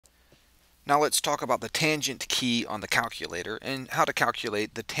Now let's talk about the tangent key on the calculator and how to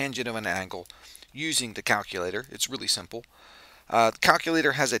calculate the tangent of an angle using the calculator. It's really simple. The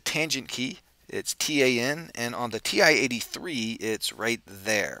calculator has a tangent key. It's TAN, and on the TI-83 it's right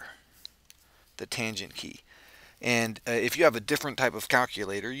there, the tangent key. And if you have a different type of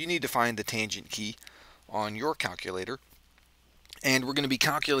calculator, you need to find the tangent key on your calculator. And we're going to be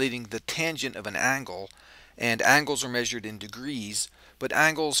calculating the tangent of an angle, and angles are measured in degrees, but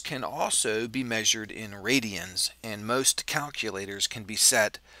angles can also be measured in radians, and most calculators can be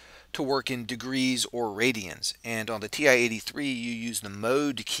set to work in degrees or radians. And on the TI-83 you use the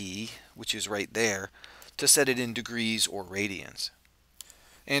mode key, which is right there, to set it in degrees or radians.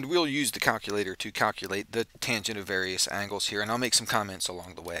 And we'll use the calculator to calculate the tangent of various angles here, and I'll make some comments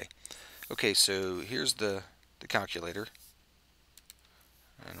along the way. Okay, so here's the calculator,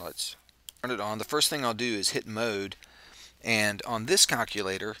 and let's turn it on. The first thing I'll do is hit mode, and on this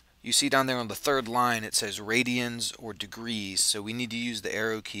calculator you see down there on the third line it says radians or degrees, so we need to use the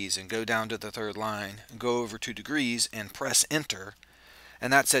arrow keys and go down to the third line, go over to degrees and press enter,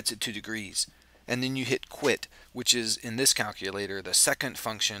 and that sets it to degrees. And then you hit quit, which is in this calculator the second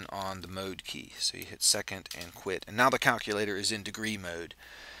function on the mode key. So you hit second and quit, and now the calculator is in degree mode.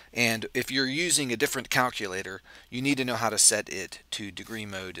 And if you're using a different calculator, you need to know how to set it to degree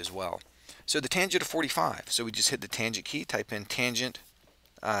mode as well. So the tangent of 45, so we just hit the tangent key, type in tangent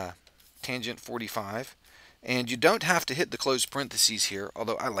 45, and you don't have to hit the closed parentheses here,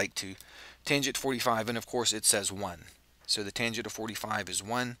 although I like to. Tangent 45, and of course it says 1. So the tangent of 45 is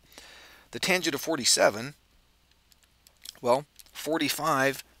 1. The tangent of 47, well,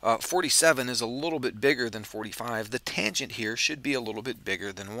 47 is a little bit bigger than 45. The tangent here should be a little bit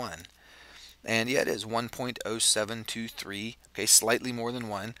bigger than 1. And yeah, it is 1.0723, okay, slightly more than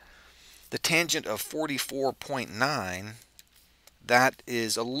 1. The tangent of 44.9, that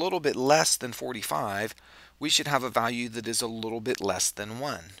is a little bit less than 45. We should have a value that is a little bit less than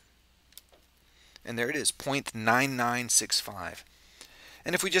 1. And there it is, 0.9965.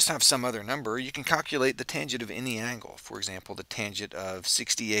 And if we just have some other number, you can calculate the tangent of any angle. For example, the tangent of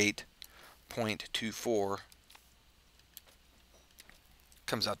 68.24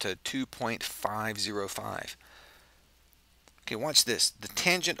 comes out to 2.505. Okay, watch this. The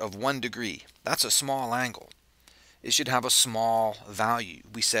tangent of 1 degree, that's a small angle. It should have a small value.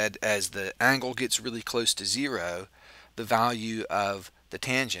 We said as the angle gets really close to 0, the value of the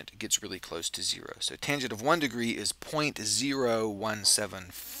tangent gets really close to 0. So tangent of 1 degree is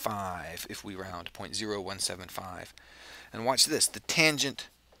 0.0175 if we round, 0.0175. And watch this, the tangent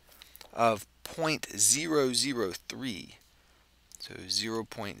of 0.003, so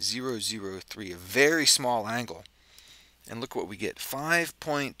 0.003, a very small angle. And look what we get,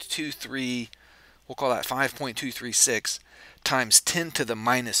 5.23, we'll call that 5.236 times 10 to the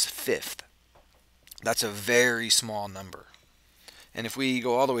minus fifth. That's a very small number. And if we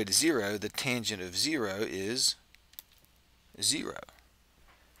go all the way to 0, the tangent of 0 is 0.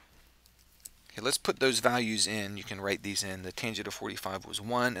 Okay, let's put those values in. You can write these in. The tangent of 45 was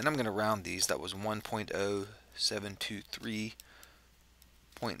 1, and I'm going to round these. That was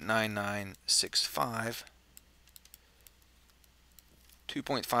 1.0723.9965,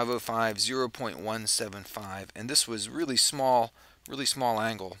 2.505, 0.175, and this was really small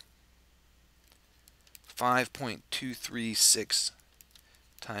angle. 5.236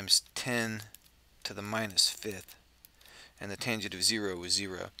 times 10 to the minus fifth, and the tangent of 0 was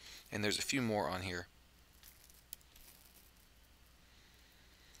 0. And there's a few more on here.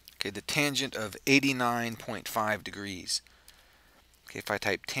 Okay, the tangent of 89.5 degrees. Okay, if I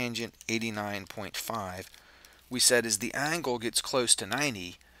type tangent 89.5, we said as the angle gets close to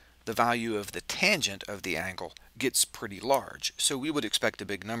 90, the value of the tangent of the angle gets pretty large. So we would expect a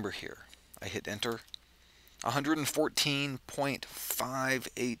big number here. I hit enter.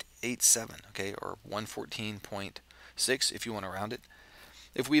 114.5887, okay, or 114.6 if you want to round it.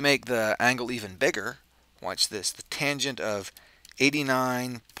 If we make the angle even bigger, watch this, the tangent of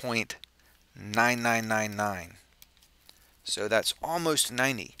 89.9999. So that's almost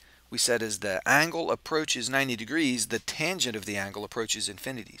 90. We said as the angle approaches 90 degrees, the tangent of the angle approaches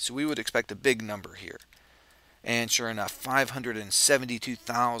infinity. So we would expect a big number here. And sure enough,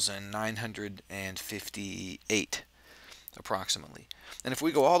 572,958 approximately. And if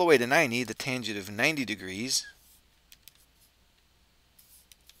we go all the way to 90, the tangent of 90 degrees,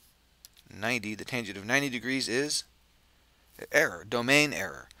 the tangent of 90 degrees is error, domain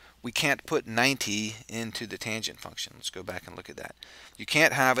error. We can't put 90 into the tangent function. Let's go back and look at that. You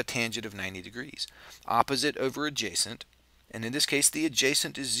can't have a tangent of 90 degrees. Opposite over adjacent, and in this case the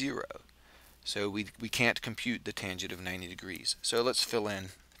adjacent is 0. So we can't compute the tangent of 90 degrees. So let's fill in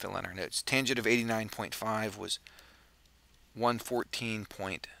fill in our notes. Tangent of 89.5 was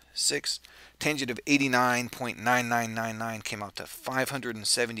 114.6. Tangent of 89.9999 came out to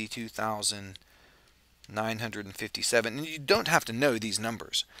 572,957. And you don't have to know these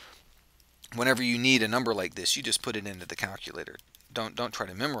numbers. Whenever you need a number like this, you just put it into the calculator. Don't try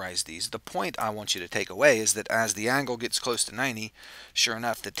to memorize these. The point I want you to take away is that as the angle gets close to 90, sure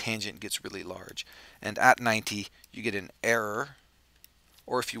enough, the tangent gets really large. And at 90, you get an error.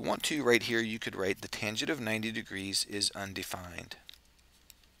 Or if you want to, right here, you could write the tangent of 90 degrees is undefined.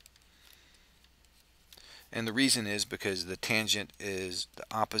 And the reason is because the tangent is the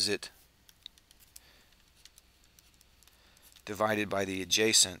opposite divided by the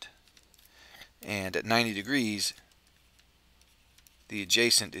adjacent. And at 90 degrees, the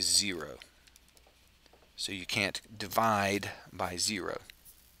adjacent is 0. So you can't divide by 0.